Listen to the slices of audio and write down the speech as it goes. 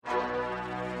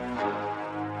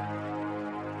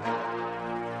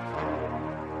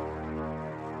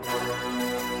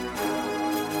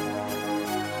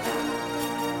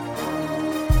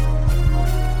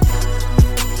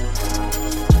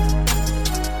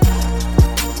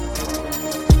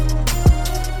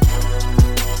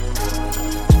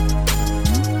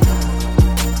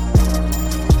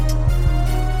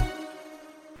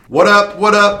What up,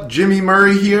 what up? Jimmy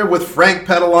Murray here with Frank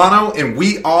Pedalano, and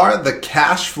we are the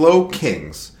Cashflow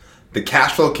Kings. The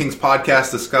Cashflow Kings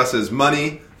podcast discusses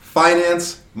money,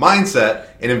 finance, mindset,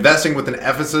 and investing with an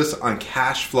emphasis on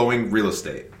cash flowing real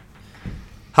estate.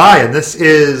 Hi, and this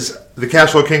is the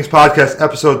Cashflow Kings podcast,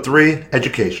 episode 3,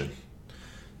 education.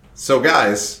 So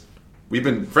guys,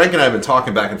 Frank and I have been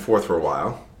talking back and forth for a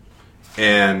while,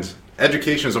 and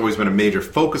education has always been a major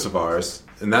focus of ours,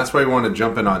 and that's why we want to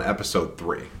jump in on episode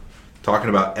 3. Talking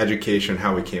about education,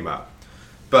 how we came up.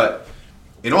 But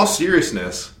in all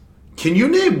seriousness, can you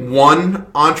name one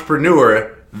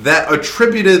entrepreneur that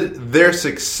attributed their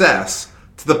success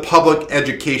to the public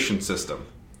education system?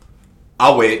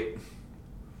 I'll wait.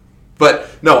 But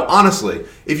no, honestly,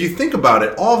 if you think about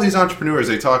it, all these entrepreneurs,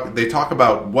 they talk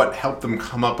about what helped them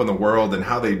come up in the world and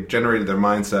how they generated their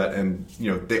mindset, and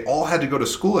they all had to go to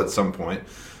school at some point.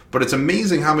 But it's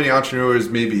amazing how many entrepreneurs,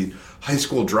 maybe high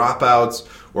school dropouts,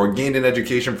 or gained an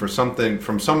education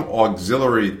from some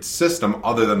auxiliary system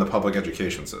other than the public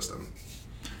education system.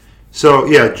 So,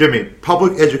 yeah, Jimmy,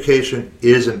 public education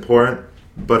is important,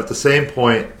 but at the same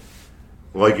point,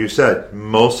 like you said,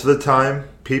 most of the time,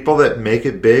 people that make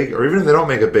it big, or even if they don't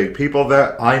make it big, people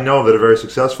that I know that are very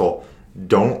successful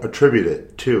don't attribute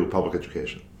it to public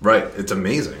education. Right. It's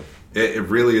amazing. It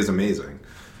really is amazing.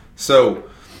 So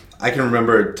I can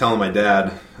remember telling my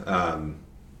dad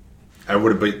I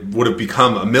would have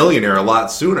become a millionaire a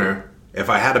lot sooner if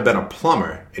I had been a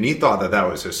plumber, and he thought that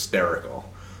was hysterical.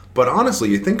 But honestly,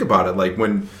 you think about it, like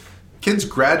when kids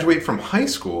graduate from high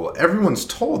school, everyone's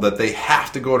told that they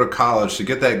have to go to college to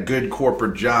get that good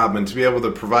corporate job and to be able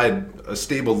to provide a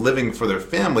stable living for their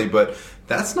family, but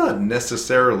that's not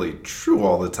necessarily true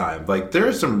all the time. Like, there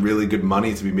is some really good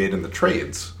money to be made in the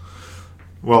trades.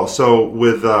 Well, so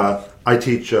with I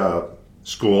teach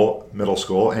middle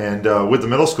school, and with the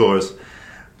middle schoolers,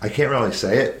 I can't really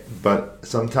say it, but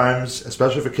sometimes,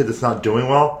 especially if a kid that's not doing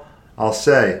well, I'll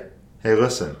say, hey,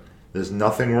 listen, there's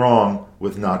nothing wrong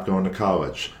with not going to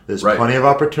college. There's plenty of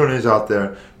opportunities out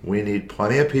there. We need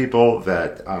plenty of people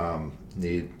that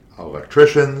need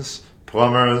electricians,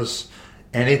 plumbers,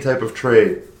 any type of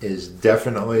trade is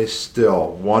definitely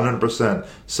still 100%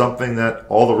 something that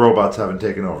all the robots haven't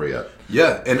taken over yet.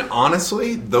 Yeah, and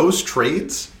honestly, those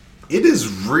trades, it is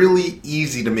really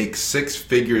easy to make six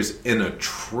figures in a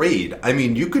trade. I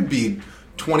mean, you could be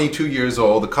 22 years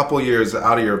old, a couple of years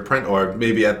out of your or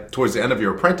maybe towards the end of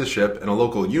your apprenticeship in a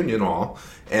local union hall,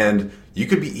 and you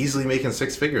could be easily making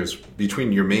six figures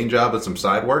between your main job and some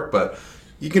side work, but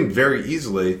you can very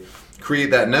easily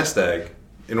create that nest egg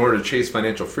in order to chase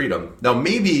financial freedom. Now,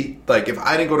 maybe, like, if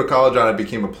I didn't go to college and I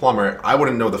became a plumber, I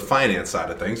wouldn't know the finance side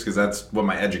of things because that's what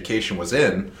my education was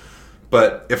in.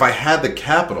 But if I had the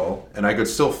capital and I could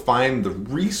still find the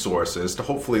resources to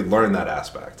hopefully learn that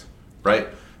aspect, right?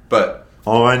 But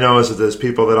all I know is that there's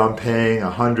people that I'm paying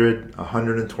 $100,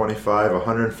 $125,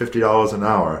 $150 an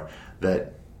hour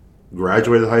that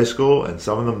graduated high school, and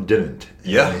some of them didn't.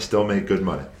 And they still make good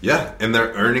money. Yeah, and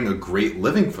they're earning a great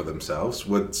living for themselves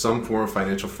with some form of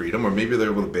financial freedom, or maybe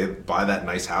they're able to buy that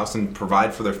nice house and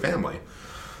provide for their family.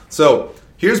 So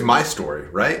here's my story,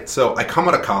 right? So I come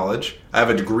out of college, I have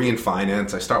a degree in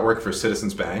finance, I start working for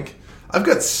Citizens Bank. I've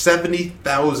got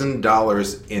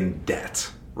 $70,000 in debt,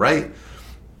 right?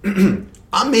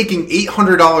 I'm making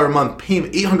 $800 a month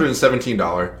payment,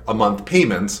 $817 a month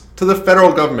payments to the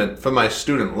federal government for my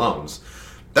student loans.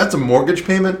 That's a mortgage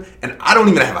payment, and I don't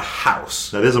even have a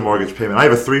house. That is a mortgage payment. I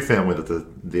have a 3-family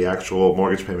that the actual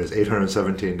mortgage payment is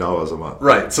 $817 a month.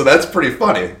 Right, so that's pretty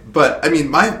funny. But I mean,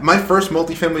 my first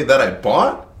multifamily that I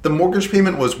bought, the mortgage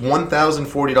payment was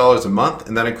 $1,040 a month,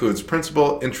 and that includes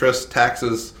principal, interest,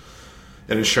 taxes,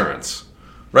 and insurance.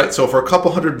 Right, so for a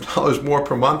couple $100 more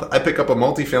per month, I pick up a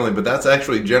multifamily, but that's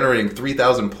actually generating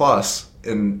 $3,000 plus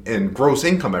in gross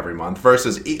income every month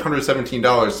versus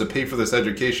 $817 to pay for this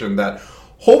education that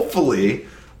hopefully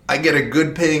I get a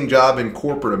good paying job in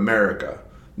corporate America.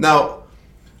 Now,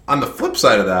 on the flip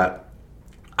side of that,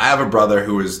 I have a brother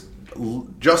who is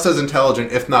just as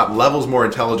intelligent, if not levels more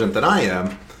intelligent than I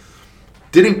am,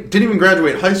 didn't even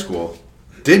graduate high school,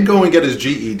 did go and get his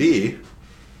GED,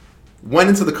 went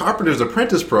into the Carpenter's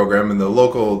Apprentice program in the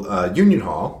local union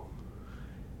hall,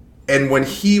 and when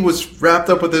he was wrapped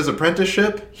up with his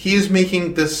apprenticeship, he is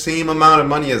making the same amount of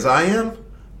money as I am,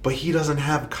 but he doesn't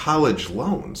have college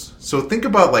loans. So think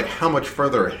about like how much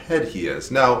further ahead he is.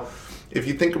 Now, if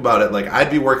you think about it, like I'd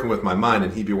be working with my mind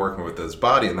and he'd be working with his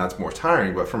body, and that's more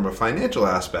tiring, but from a financial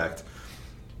aspect,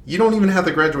 you don't even have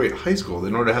to graduate high school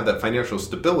in order to have that financial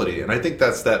stability. And I think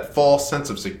that's that false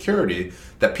sense of security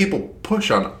that people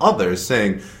push on others,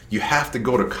 saying you have to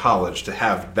go to college to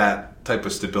have that that type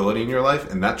of stability in your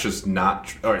life, and that's just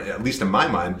not, or at least in my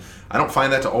mind, I don't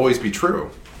find that to always be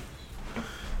true.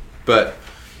 But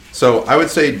so I would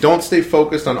say don't stay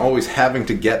focused on always having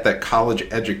to get that college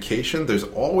education. There's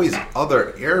always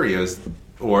other areas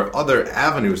or other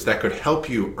avenues that could help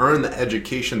you earn the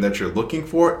education that you're looking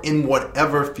for in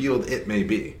whatever field it may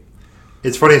be.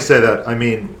 It's funny to say that. I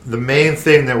mean, the main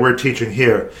thing that we're teaching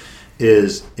here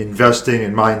is investing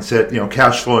in mindset,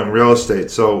 cash flowing real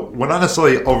estate. So we're not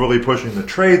necessarily overly pushing the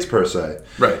trades per se.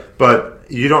 Right. But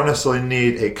you don't necessarily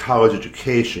need a college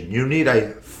education. You need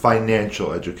a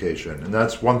financial education. And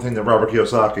that's one thing that Robert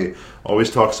Kiyosaki always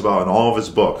talks about in all of his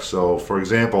books. So, for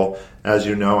example, as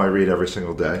you know, I read every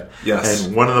single day. Yes.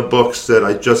 And one of the books that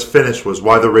I just finished was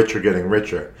Why the Rich Are Getting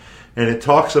Richer. And it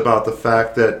talks about the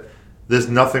fact that there's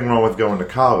nothing wrong with going to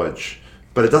college,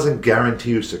 but it doesn't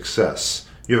guarantee you success.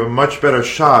 You have a much better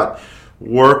shot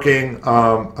working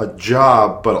a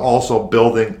job, but also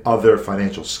building other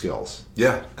financial skills.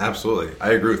 Yeah, absolutely.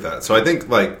 I agree with that. So I think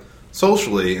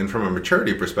socially and from a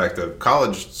maturity perspective,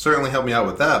 college certainly helped me out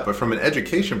with that. But from an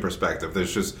education perspective,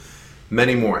 there's just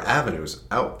many more avenues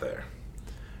out there.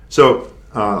 So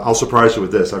I'll surprise you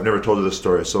with this. I've never told you this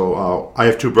story. So I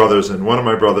have two brothers, and one of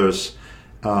my brothers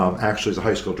actually is a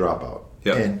high school dropout.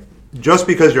 Yep. And just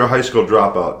because you're a high school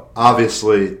dropout,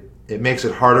 obviously it makes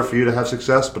it harder for you to have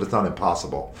success, but it's not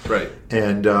impossible. Right.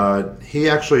 And he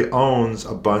actually owns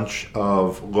a bunch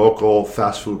of local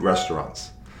fast food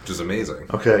restaurants. Which is amazing.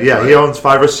 Okay, yeah, right. He owns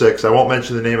 5 or 6. I won't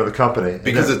mention the name of the company.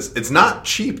 Because it's not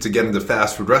cheap to get into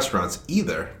fast food restaurants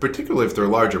either, particularly if they're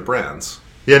larger brands.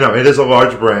 Yeah, no, it is a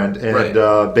large brand. And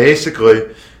right.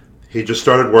 Basically, he just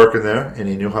started working there, and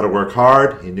he knew how to work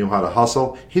hard. He knew how to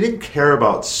hustle. He didn't care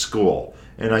about school.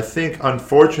 And I think,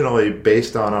 unfortunately,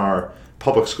 based on our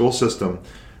public school system,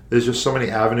 there's just so many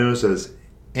avenues that's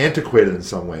antiquated in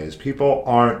some ways. People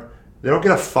they don't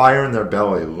get a fire in their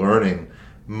belly learning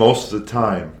most of the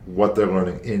time what they're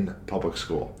learning in public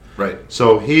school. Right.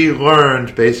 So he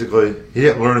learned, basically, he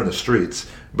didn't learn in the streets,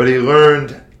 but he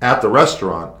learned at the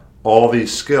restaurant all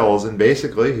these skills, and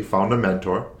basically he found a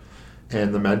mentor,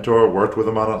 and the mentor worked with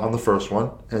him on the first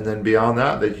one, and then beyond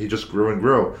that, he just grew and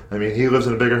grew. I mean, he lives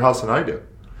in a bigger house than I do.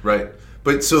 Right.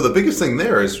 But so the biggest thing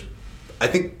there is, I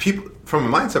think people, from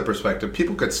a mindset perspective,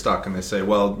 people get stuck and they say,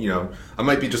 well, I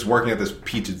might be just working at this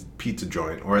pizza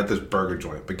joint or at this burger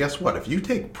joint. But guess what? If you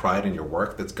take pride in your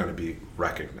work, that's going to be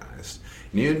recognized.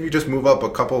 And even if you just move up a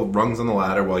couple rungs on the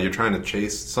ladder while you're trying to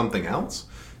chase something else,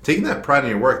 taking that pride in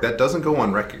your work, that doesn't go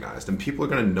unrecognized. And people are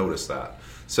going to notice that.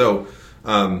 So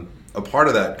a part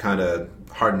of that kind of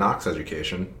hard knocks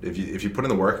education, if you put in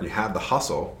the work and you have the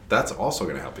hustle, that's also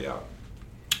going to help you out.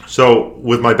 So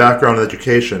with my background in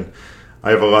education, I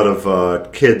have a lot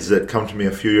of kids that come to me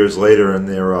a few years later, and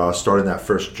they're starting that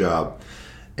first job.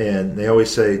 And they always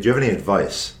say, do you have any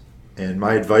advice? And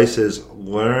my advice is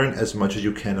learn as much as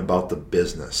you can about the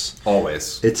business.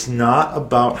 Always. It's not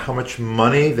about how much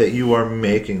money that you are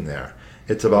making there.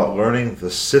 It's about learning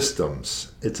the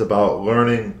systems. It's about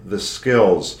learning the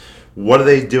skills. What are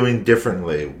they doing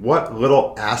differently? What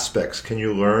little aspects can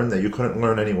you learn that you couldn't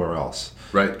learn anywhere else?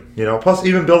 Right. Plus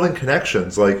even building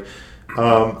connections.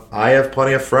 I have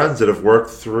plenty of friends that have worked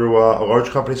through a large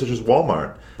company such as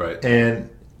Walmart. Right. And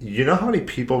you know how many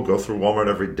people go through Walmart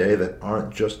every day that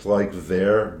aren't just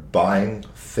there buying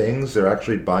things, they're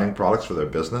actually buying products for their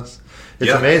business?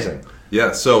 It's amazing.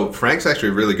 Yeah, so Frank's actually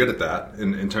really good at that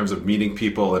in terms of meeting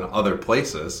people in other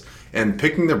places and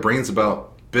picking their brains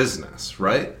about business,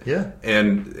 right? Yeah.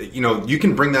 And, you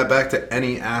can bring that back to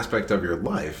any aspect of your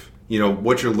life.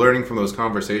 What you're learning from those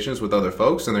conversations with other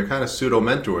folks, and they're kind of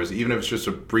pseudo-mentors, even if it's just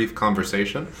a brief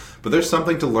conversation. But there's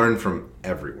something to learn from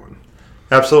everyone.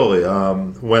 Absolutely.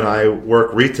 When I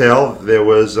work retail, there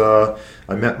was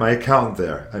I met my accountant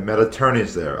there. I met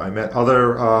attorneys there. I met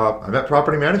I met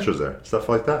property managers there. Stuff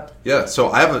like that. Yeah. So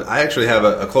I actually have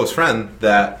a close friend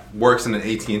that works in an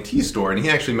AT&T store, and he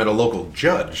actually met a local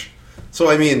judge. So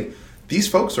I mean, these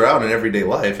folks are out in everyday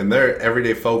life, and they're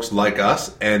everyday folks like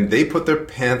us, and they put their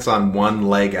pants on one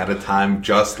leg at a time,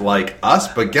 just like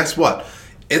us. But guess what?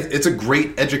 It's a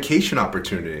great education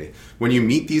opportunity. When you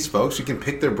meet these folks, you can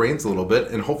pick their brains a little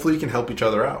bit, and hopefully you can help each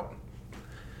other out.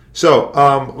 So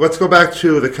let's go back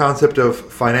to the concept of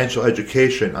financial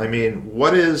education. I mean,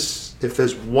 if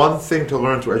there's one thing to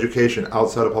learn through education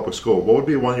outside of public school, what would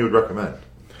be one you would recommend?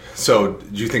 So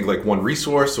do you think one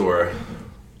resource or?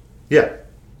 Yeah.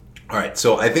 All right.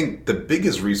 So I think the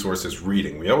biggest resource is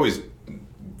reading.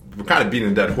 We're kind of beating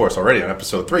a dead horse already on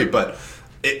episode 3, but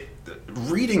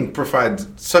reading provides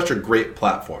such a great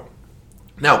platform.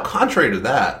 Now, contrary to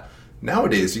that,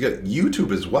 nowadays you got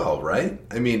YouTube as well, right?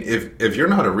 I mean, if you're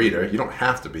not a reader, you don't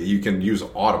have to be. You can use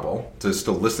Audible to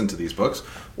still listen to these books,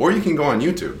 or you can go on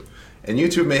YouTube. And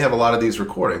YouTube may have a lot of these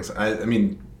recordings. I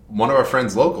mean, one of our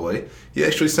friends locally, he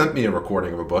actually sent me a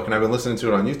recording of a book, and I've been listening to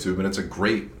it on YouTube, and it's a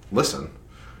great listen.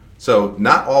 So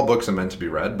not all books are meant to be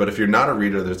read, but if you're not a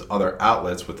reader, there's other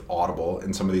outlets with Audible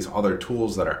and some of these other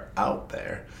tools that are out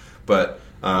there. But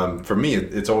for me,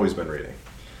 it's always been reading.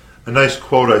 A nice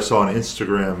quote I saw on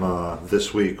Instagram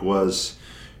this week was,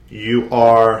 "You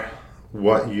are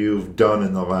what you've done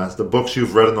in the books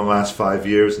you've read in the last 5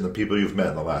 years and the people you've met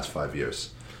in the last 5 years."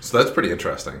 So that's pretty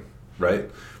interesting, right?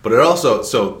 But it also,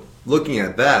 so looking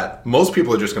at that, most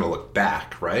people are just going to look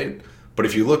back, right? But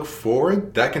if you look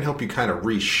forward, that can help you kind of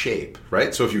reshape,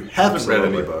 right? So if you haven't read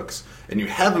any books and you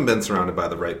haven't been surrounded by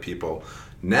the right people,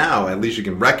 now at least you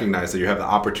can recognize that you have the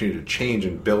opportunity to change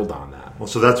and build on that. Well,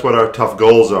 so that's what our tough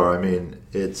goals are. I mean,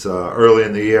 it's early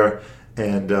in the year,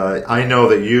 and I know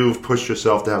that you've pushed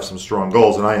yourself to have some strong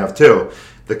goals, and I have too.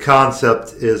 The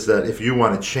concept is that if you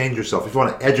want to change yourself, if you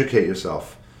want to educate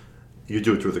yourself, you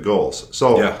do it through the goals.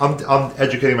 So yeah. I'm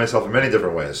educating myself in many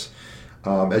different ways.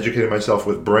 Educating myself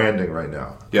with branding right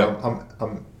now. Yeah.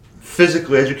 I'm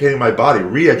physically educating my body,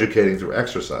 re-educating through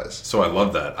exercise. So I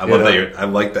love that. I love that. I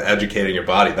like the educating your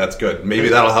body. That's good. Maybe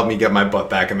that'll help me get my butt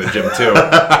back in the gym too.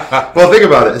 Well, think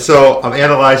about it. So I'm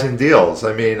analyzing deals.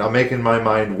 I mean, I'm making my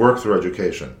mind work through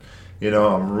education.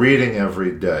 I'm reading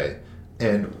every day,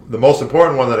 and the most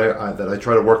important one that I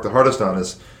try to work the hardest on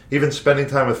is even spending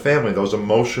time with family. Those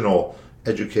emotional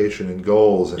education and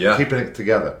goals, and keeping it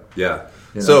together. Yeah.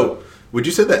 So would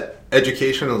you say that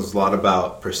education is a lot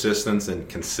about persistence and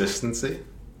consistency?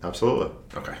 Absolutely.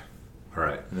 Okay. All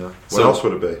right. Yeah. What else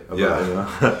would it be?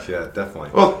 Yeah, definitely.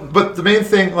 Well, but the main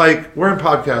thing, like, we're in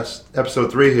podcast episode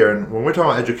 3 here, and when we're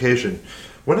talking about education,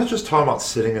 we're not just talking about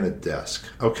sitting at a desk,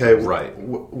 okay? Right.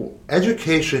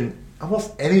 Education,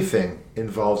 almost anything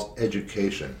involves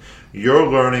education. You're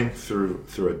learning through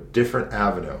a different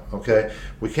avenue, okay?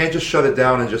 We can't just shut it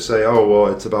down and just say, oh,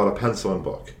 well, it's about a pencil and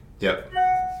book. Yep.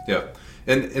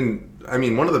 And I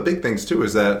mean, one of the big things, too,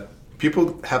 is that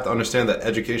people have to understand that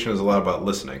education is a lot about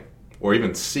listening or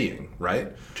even seeing,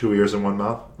 right? 2 ears and one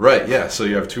mouth? Right, yeah. So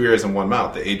you have 2 ears and one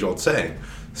mouth, the age-old saying.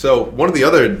 So one of the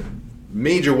other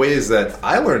major ways that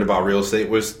I learned about real estate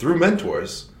was through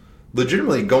mentors.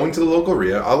 Legitimately going to the local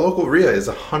RIA. Our local RIA is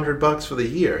 $100 for the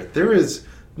year. There is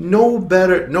no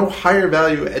higher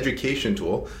value education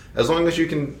tool as long as you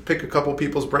can pick a couple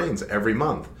people's brains every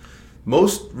month.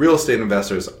 Most real estate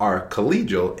investors are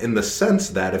collegial in the sense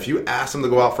that if you ask them to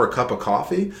go out for a cup of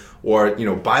coffee or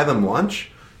buy them lunch,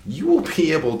 you will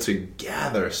be able to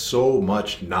gather so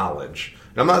much knowledge.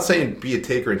 And I'm not saying be a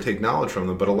taker and take knowledge from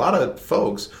them, but a lot of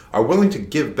folks are willing to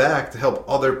give back to help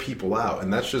other people out.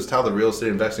 And that's just how the real estate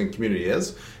investing community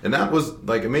is. And that was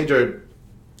like a major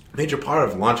part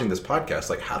of launching this podcast.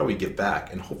 Like, how do we give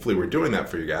back? And hopefully we're doing that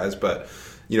for you guys. But,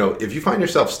 if you find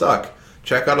yourself stuck,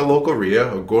 check out a local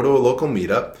RIA or go to a local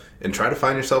meetup and try to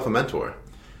find yourself a mentor.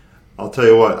 I'll tell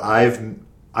you what,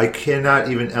 I cannot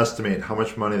even estimate how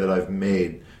much money that I've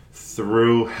made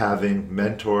through having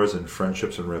mentors and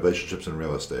friendships and relationships in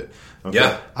real estate. Okay?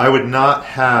 Yeah. I would not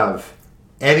have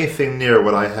anything near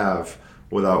what I have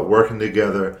without working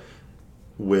together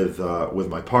with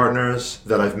my partners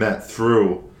that I've met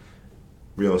through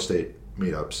real estate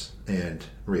meetups and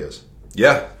RIAs.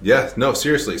 Yeah, no,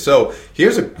 seriously. So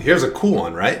here's a cool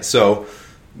one, right? So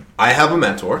I have a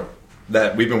mentor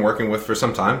that we've been working with for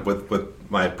some time with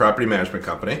my property management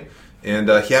company, and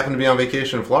he happened to be on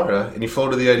vacation in Florida, and he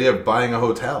floated the idea of buying a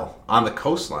hotel on the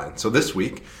coastline. So this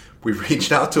week, we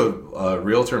reached out to a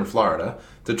realtor in Florida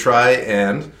to try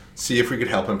and see if we could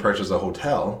help him purchase a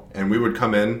hotel, and we would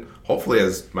come in hopefully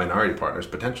as minority partners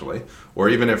potentially, or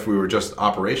even if we were just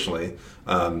operationally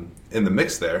in the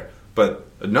mix there. But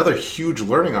another huge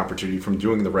learning opportunity from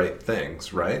doing the right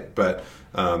things, right? But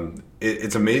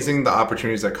it's amazing the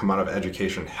opportunities that come out of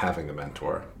education having a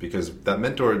mentor, because that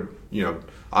mentor,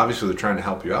 obviously they're trying to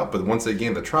help you out, but once they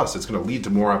gain the trust, it's going to lead to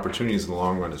more opportunities in the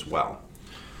long run as well.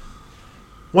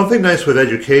 One thing nice with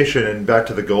education, and back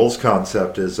to the goals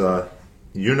concept, is I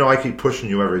keep pushing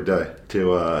you every day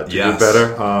to do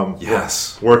better.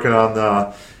 Yes. Working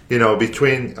on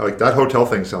between, like, that hotel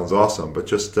thing sounds awesome, but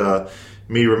just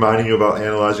me reminding you about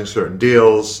analyzing certain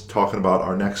deals, talking about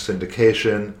our next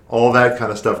syndication, all that kind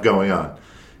of stuff going on.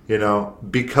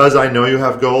 Because I know you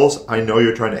have goals, I know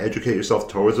you're trying to educate yourself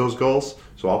towards those goals,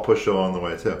 so I'll push you along the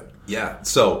way too. Yeah,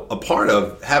 so a part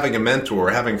of having a mentor,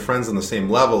 or having friends on the same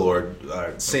level or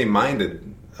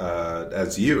same-minded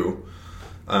as you,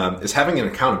 is having an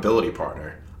accountability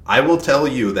partner. I will tell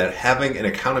you that having an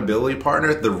accountability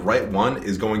partner, the right one,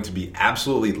 is going to be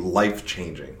absolutely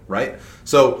life-changing, right?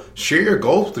 So share your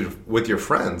goals with your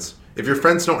friends. If your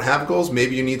friends don't have goals,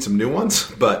 maybe you need some new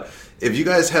ones. But if you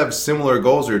guys have similar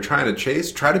goals or you're trying to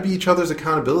chase, try to be each other's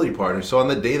accountability partner. So on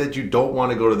the day that you don't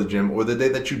want to go to the gym, or the day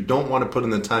that you don't want to put in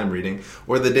the time reading,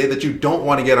 or the day that you don't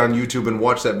want to get on YouTube and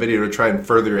watch that video to try and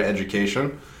further your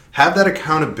education, have that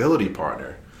accountability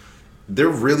partner. They're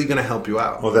really going to help you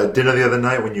out. Well, that dinner the other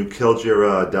night when you killed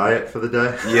your diet for the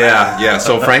day? Yeah.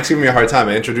 So Frank's giving me a hard time.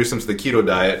 I introduced him to the keto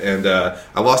diet, and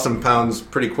I lost some pounds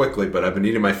pretty quickly, but I've been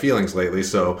eating my feelings lately.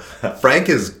 So Frank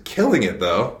is killing it,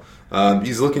 though.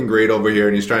 He's looking great over here,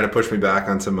 and he's trying to push me back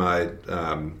onto my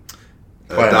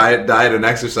diet and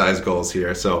exercise goals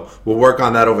here. So we'll work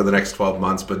on that over the next 12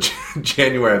 months. But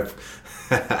January,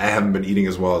 I haven't been eating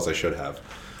as well as I should have.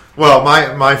 Well,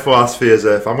 my philosophy is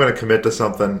that if I'm going to commit to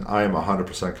something, I am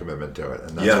 100% commitment to it,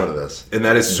 and that's what it is. And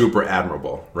that is super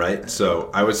admirable, right?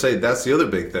 So I would say that's the other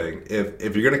big thing.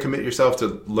 If you're going to commit yourself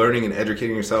to learning and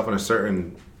educating yourself in a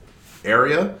certain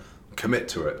area, commit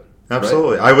to it.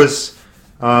 Absolutely. Right? I was,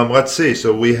 let's see,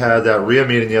 so we had that RIA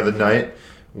meeting the other night.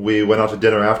 We went out to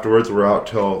dinner afterwards. We're out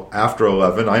till after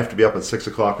 11. I have to be up at 6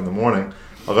 o'clock in the morning.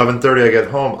 11:30 I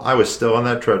get home. I was still on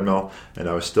that treadmill, and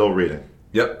I was still reading.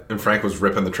 Yep, and Frank was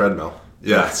ripping the treadmill.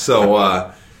 Yeah,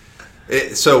 so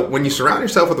so when you surround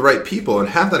yourself with the right people and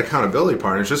have that accountability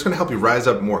partner, it's just going to help you rise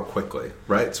up more quickly,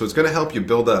 right? So it's going to help you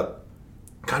build up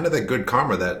kind of that good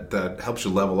karma that helps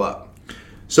you level up.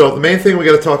 So the main thing we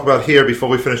got to talk about here before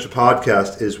we finish the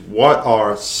podcast is what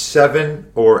are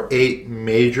 7 or 8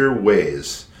 major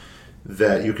ways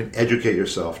that you can educate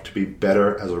yourself to be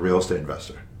better as a real estate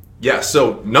investor. Yeah,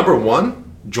 so number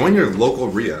 1, join your local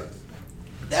RIA.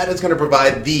 That is going to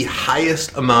provide the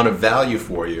highest amount of value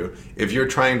for you if you're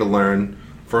trying to learn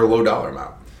for a low dollar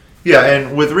amount. Yeah,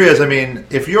 and with RIAs, I mean,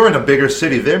 if you're in a bigger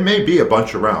city, there may be a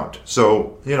bunch around.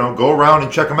 So, go around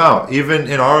and check them out. Even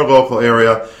in our local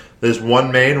area, there's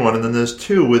one main one, and then there's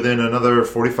 2 within another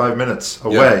 45 minutes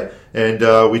away. Yep.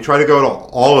 And we try to go to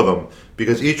all of them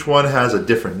because each one has a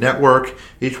different network.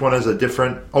 Each one has a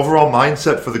different overall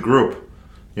mindset for the group.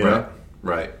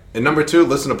 Right. And number 2,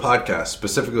 listen to podcasts,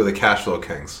 specifically the Cashflow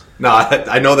Kings. Now,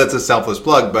 I know that's a selfless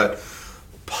plug, but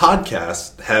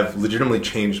podcasts have legitimately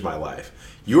changed my life.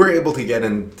 You are able to get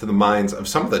into the minds of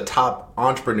some of the top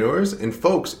entrepreneurs and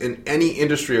folks in any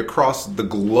industry across the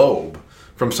globe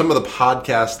from some of the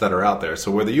podcasts that are out there.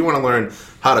 So whether you want to learn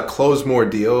how to close more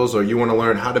deals, or you want to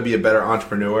learn how to be a better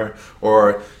entrepreneur,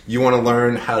 or you want to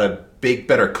learn how to bake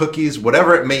better cookies,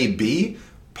 whatever it may be,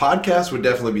 podcasts would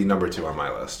definitely be number 2 on my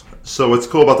list. So what's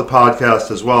cool about the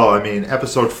podcast as well, I mean,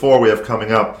 episode 4 we have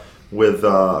coming up with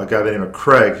a guy by the name of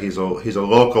Craig. He's a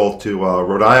local to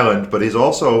Rhode Island, but he's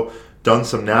also done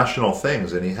some national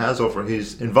things, and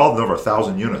he's involved in over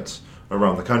 1,000 units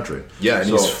around the country. Yeah, and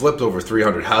he's flipped over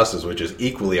 300 houses, which is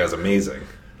equally as amazing.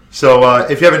 So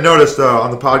if you haven't noticed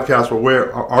on the podcast,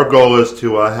 our goal is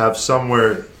to have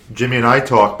somewhere Jimmy and I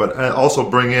talk, but also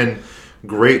bring in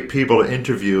great people to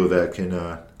interview that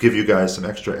can give you guys some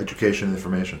extra education and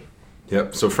information.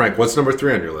 Yep. So Frank, what's number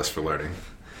 3 on your list for learning?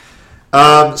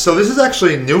 So this is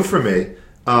actually new for me.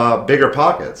 Bigger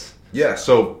pockets. Yeah.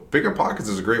 So bigger pockets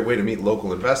is a great way to meet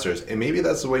local investors, and maybe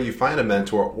that's the way you find a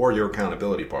mentor or your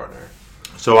accountability partner.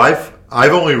 So I've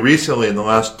only recently, in the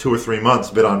last 2 or 3 months,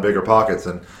 been on Bigger Pockets,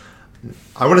 and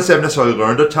I wouldn't say I've necessarily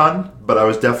learned a ton, but I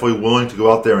was definitely willing to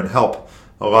go out there and help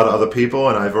a lot of other people,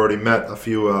 and I've already met a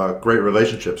few great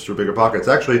relationships through Bigger Pockets.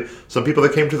 Actually, some people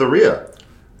that came to the RIA.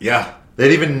 Yeah. They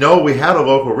didn't even know we had a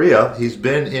local RIA. He's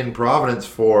been in Providence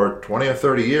for 20 or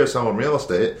 30 years selling real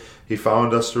estate. He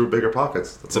found us through Bigger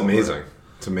Pockets. It's amazing.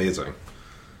 It's amazing.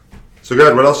 So,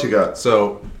 good. What else you got?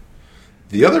 So,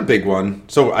 the other big one,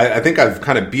 so I think I've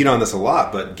kind of beat on this a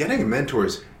lot, but getting a mentor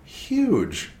is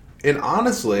huge. And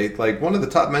honestly, like one of the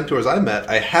top mentors I met,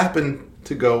 I happened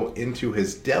to go into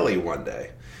his deli one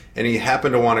day, and he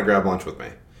happened to want to grab lunch with me.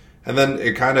 And then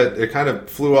it kind of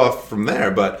flew off from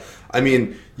there. But I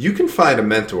mean, you can find a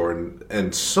mentor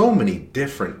in so many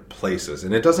different places,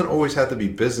 and it doesn't always have to be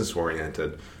business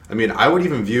oriented. I mean, I would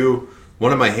even view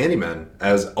one of my handymen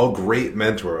as a great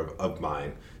mentor of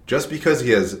mine, just because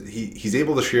he's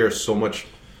able to share so much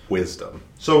wisdom.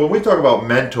 So when we talk about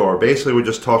mentor, basically we're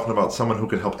just talking about someone who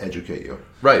can help educate you.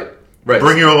 Right.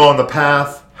 Bring you along the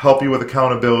path, help you with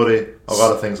accountability, a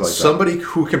lot of things like Somebody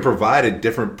who can provide a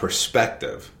different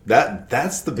perspective.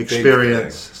 That's the experience,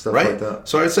 big thing, stuff right? like that.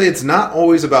 So I'd say it's not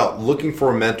always about looking for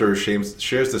a mentor who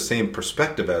shares the same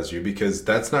perspective as you, because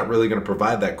that's not really going to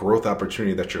provide that growth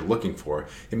opportunity that you're looking for.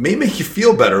 It may make you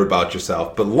feel better about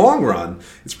yourself, but long run,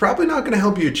 it's probably not going to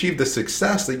help you achieve the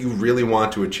success that you really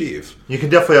want to achieve. You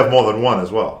can definitely have more than one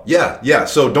as well. Yeah.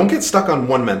 So don't get stuck on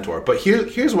one mentor. But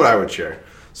here's what I would share.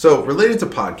 So related to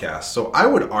podcasts, so I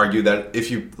would argue that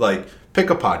if you pick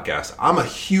a podcast, I'm a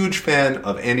huge fan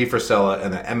of Andy Frisella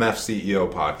and the MF CEO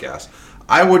podcast.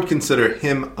 I would consider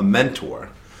him a mentor.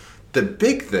 The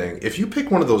big thing, if you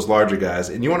pick one of those larger guys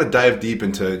and you want to dive deep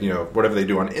into whatever they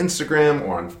do on Instagram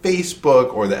or on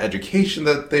Facebook or the education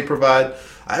that they provide,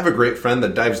 I have a great friend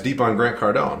that dives deep on Grant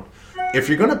Cardone. If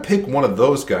you're going to pick one of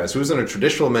those guys who isn't a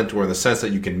traditional mentor in the sense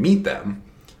that you can meet them,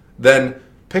 then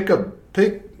pick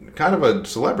kind of a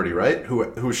celebrity, right?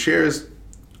 Who shares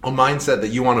a mindset that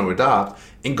you want to adopt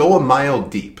and go a mile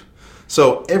deep.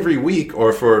 So every week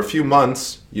or for a few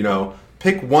months,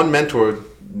 pick one mentor,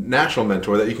 national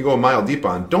mentor that you can go a mile deep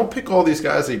on. Don't pick all these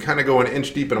guys that you kind of go an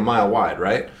inch deep and a mile wide,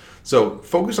 right? So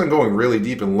focus on going really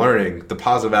deep and learning the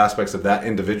positive aspects of that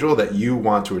individual that you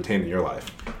want to attain in your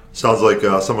life. Sounds like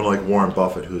someone like Warren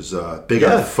Buffett, who's big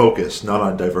on focus, not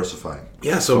on diversifying.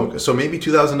 Yeah, so maybe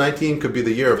 2019 could be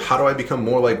the year of how do I become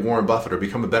more like Warren Buffett or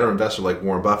become a better investor like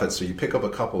Warren Buffett. So you pick up a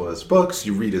couple of his books,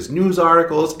 you read his news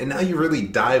articles, and now you really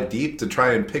dive deep to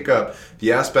try and pick up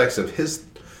the aspects of his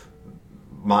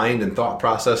mind and thought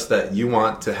process that you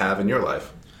want to have in your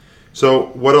life. So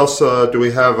what else do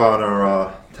we have on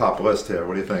our top list here?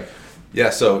 What do you think? Yeah,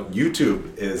 so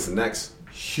YouTube is the next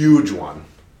huge one.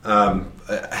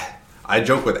 I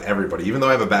joke with everybody, even though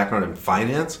I have a background in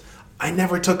finance, I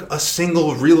never took a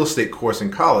single real estate course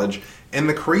in college. And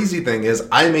the crazy thing is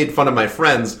I made fun of my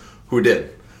friends who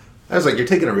did. I was like, you're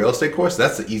taking a real estate course?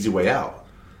 That's the easy way out,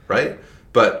 right?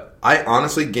 But I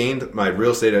honestly gained my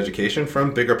real estate education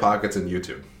from Bigger Pockets and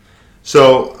YouTube.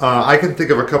 So I can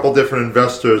think of a couple different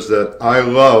investors that I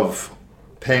love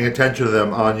paying attention to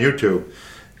them on YouTube.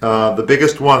 The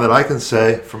biggest one that I can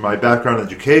say from my background in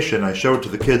education, I show it to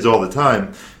the kids all the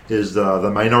time, is the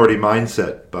Minority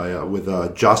Mindset with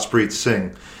Jaspreet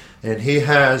Singh. And he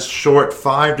has short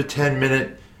 5 to 10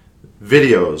 minute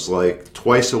videos like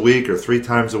twice a week or 3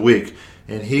 times a week.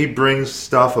 And he brings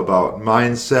stuff about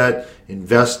mindset,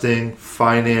 investing,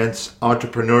 finance,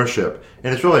 entrepreneurship.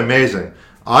 And it's really amazing.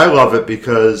 I love it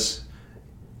because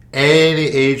any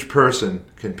age person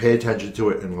can pay attention to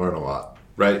it and learn a lot.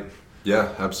 Right.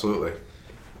 Yeah, absolutely.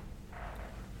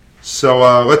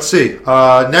 So let's see.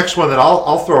 Next one that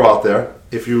I'll throw out there.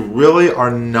 If you really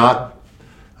are not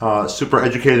super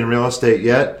educated in real estate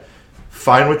yet,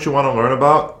 find what you want to learn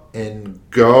about and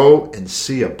go and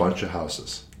see a bunch of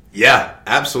houses. Yeah,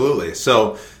 absolutely.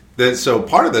 So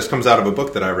part of this comes out of a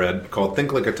book that I read called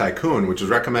Think Like a Tycoon, which was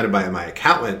recommended by my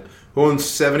accountant who owns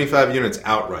 75 units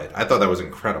outright. I thought that was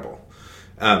incredible.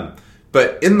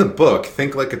 But in the book,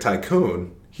 Think Like a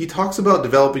Tycoon, he talks about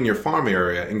developing your farm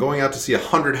area and going out to see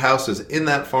 100 houses in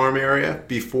that farm area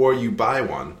before you buy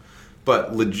one.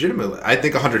 But legitimately, I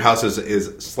think 100 houses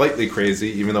is slightly crazy,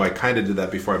 even though I kind of did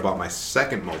that before I bought my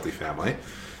second multifamily.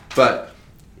 But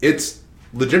it's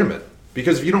legitimate.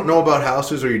 Because if you don't know about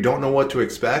houses or you don't know what to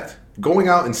expect, going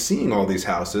out and seeing all these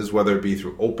houses, whether it be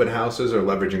through open houses or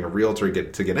leveraging a realtor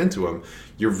to get into them,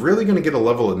 you're really going to get a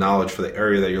level of knowledge for the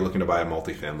area that you're looking to buy a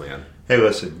multifamily in. Hey,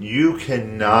 listen, you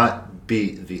cannot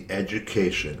beat the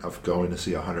education of going to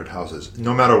see 100 houses,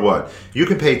 no matter what. You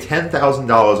can pay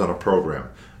 $10,000 on a program.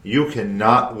 You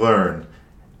cannot learn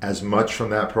as much from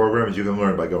that program as you can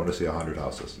learn by going to see 100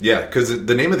 houses. Yeah, because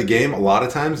the name of the game a lot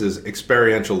of times is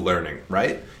experiential learning,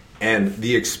 right? And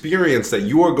the experience that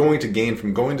you are going to gain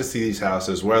from going to see these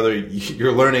houses, whether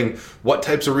you're learning what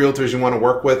types of realtors you want to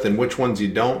work with and which ones you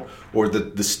don't, or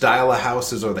the style of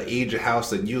houses or the age of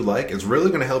house that you like, is really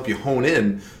going to help you hone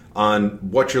in on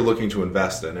what you're looking to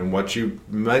invest in and what you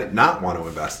might not want to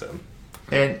invest in.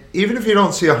 And even if you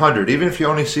don't see 100, even if you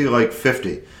only see like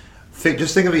 50,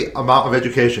 just think of the amount of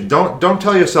education. Don't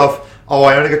tell yourself, oh,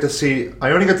 I only get to see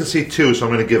 2, so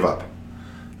I'm going to give up.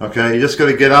 Okay, you just got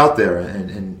to get out there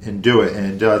and do it.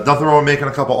 And nothing wrong with making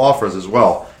a couple offers as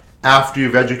well after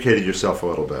you've educated yourself a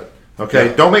little bit. Okay,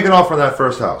 yeah. Don't make an offer on that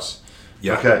first house.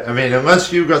 Yeah. Okay, I mean,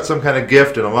 unless you got some kind of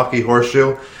gift and a lucky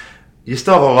horseshoe, you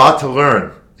still have a lot to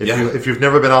learn if you've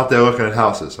never been out there looking at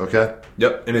houses. Okay.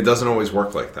 Yep, and it doesn't always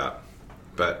work like that.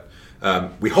 But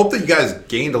we hope that you guys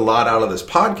gained a lot out of this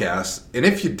podcast. And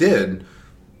if you did,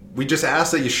 we just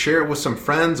ask that you share it with some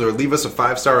friends or leave us a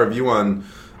 5-star review on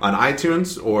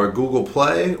iTunes or Google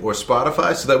Play or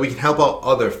Spotify so that we can help out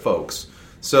other folks.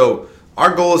 So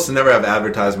our goal is to never have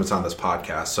advertisements on this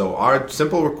podcast. So our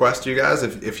simple request to you guys,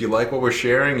 if you like what we're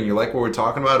sharing and you like what we're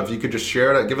talking about, if you could just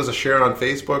share it, give us a share on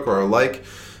Facebook or a like,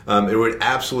 it would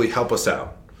absolutely help us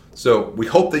out. So we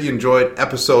hope that you enjoyed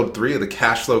episode 3 of the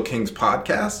Cashflow Kings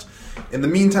podcast. In the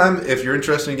meantime, if you're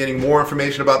interested in getting more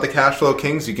information about the Cashflow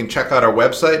Kings, you can check out our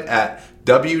website at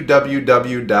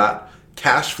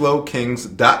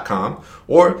www.cashflowkings.com,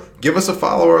 or give us a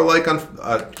follow or like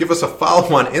on give us a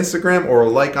follow on Instagram or a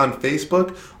like on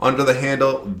Facebook under the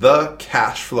handle The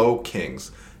Cashflow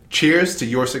Kings. Cheers to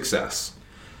your success.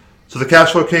 So the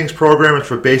Cashflow Kings program is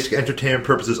for basic entertainment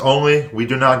purposes only. We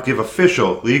do not give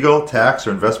official, legal, tax,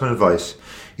 or investment advice.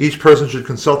 Each person should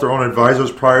consult their own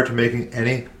advisors prior to making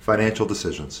any financial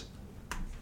decisions.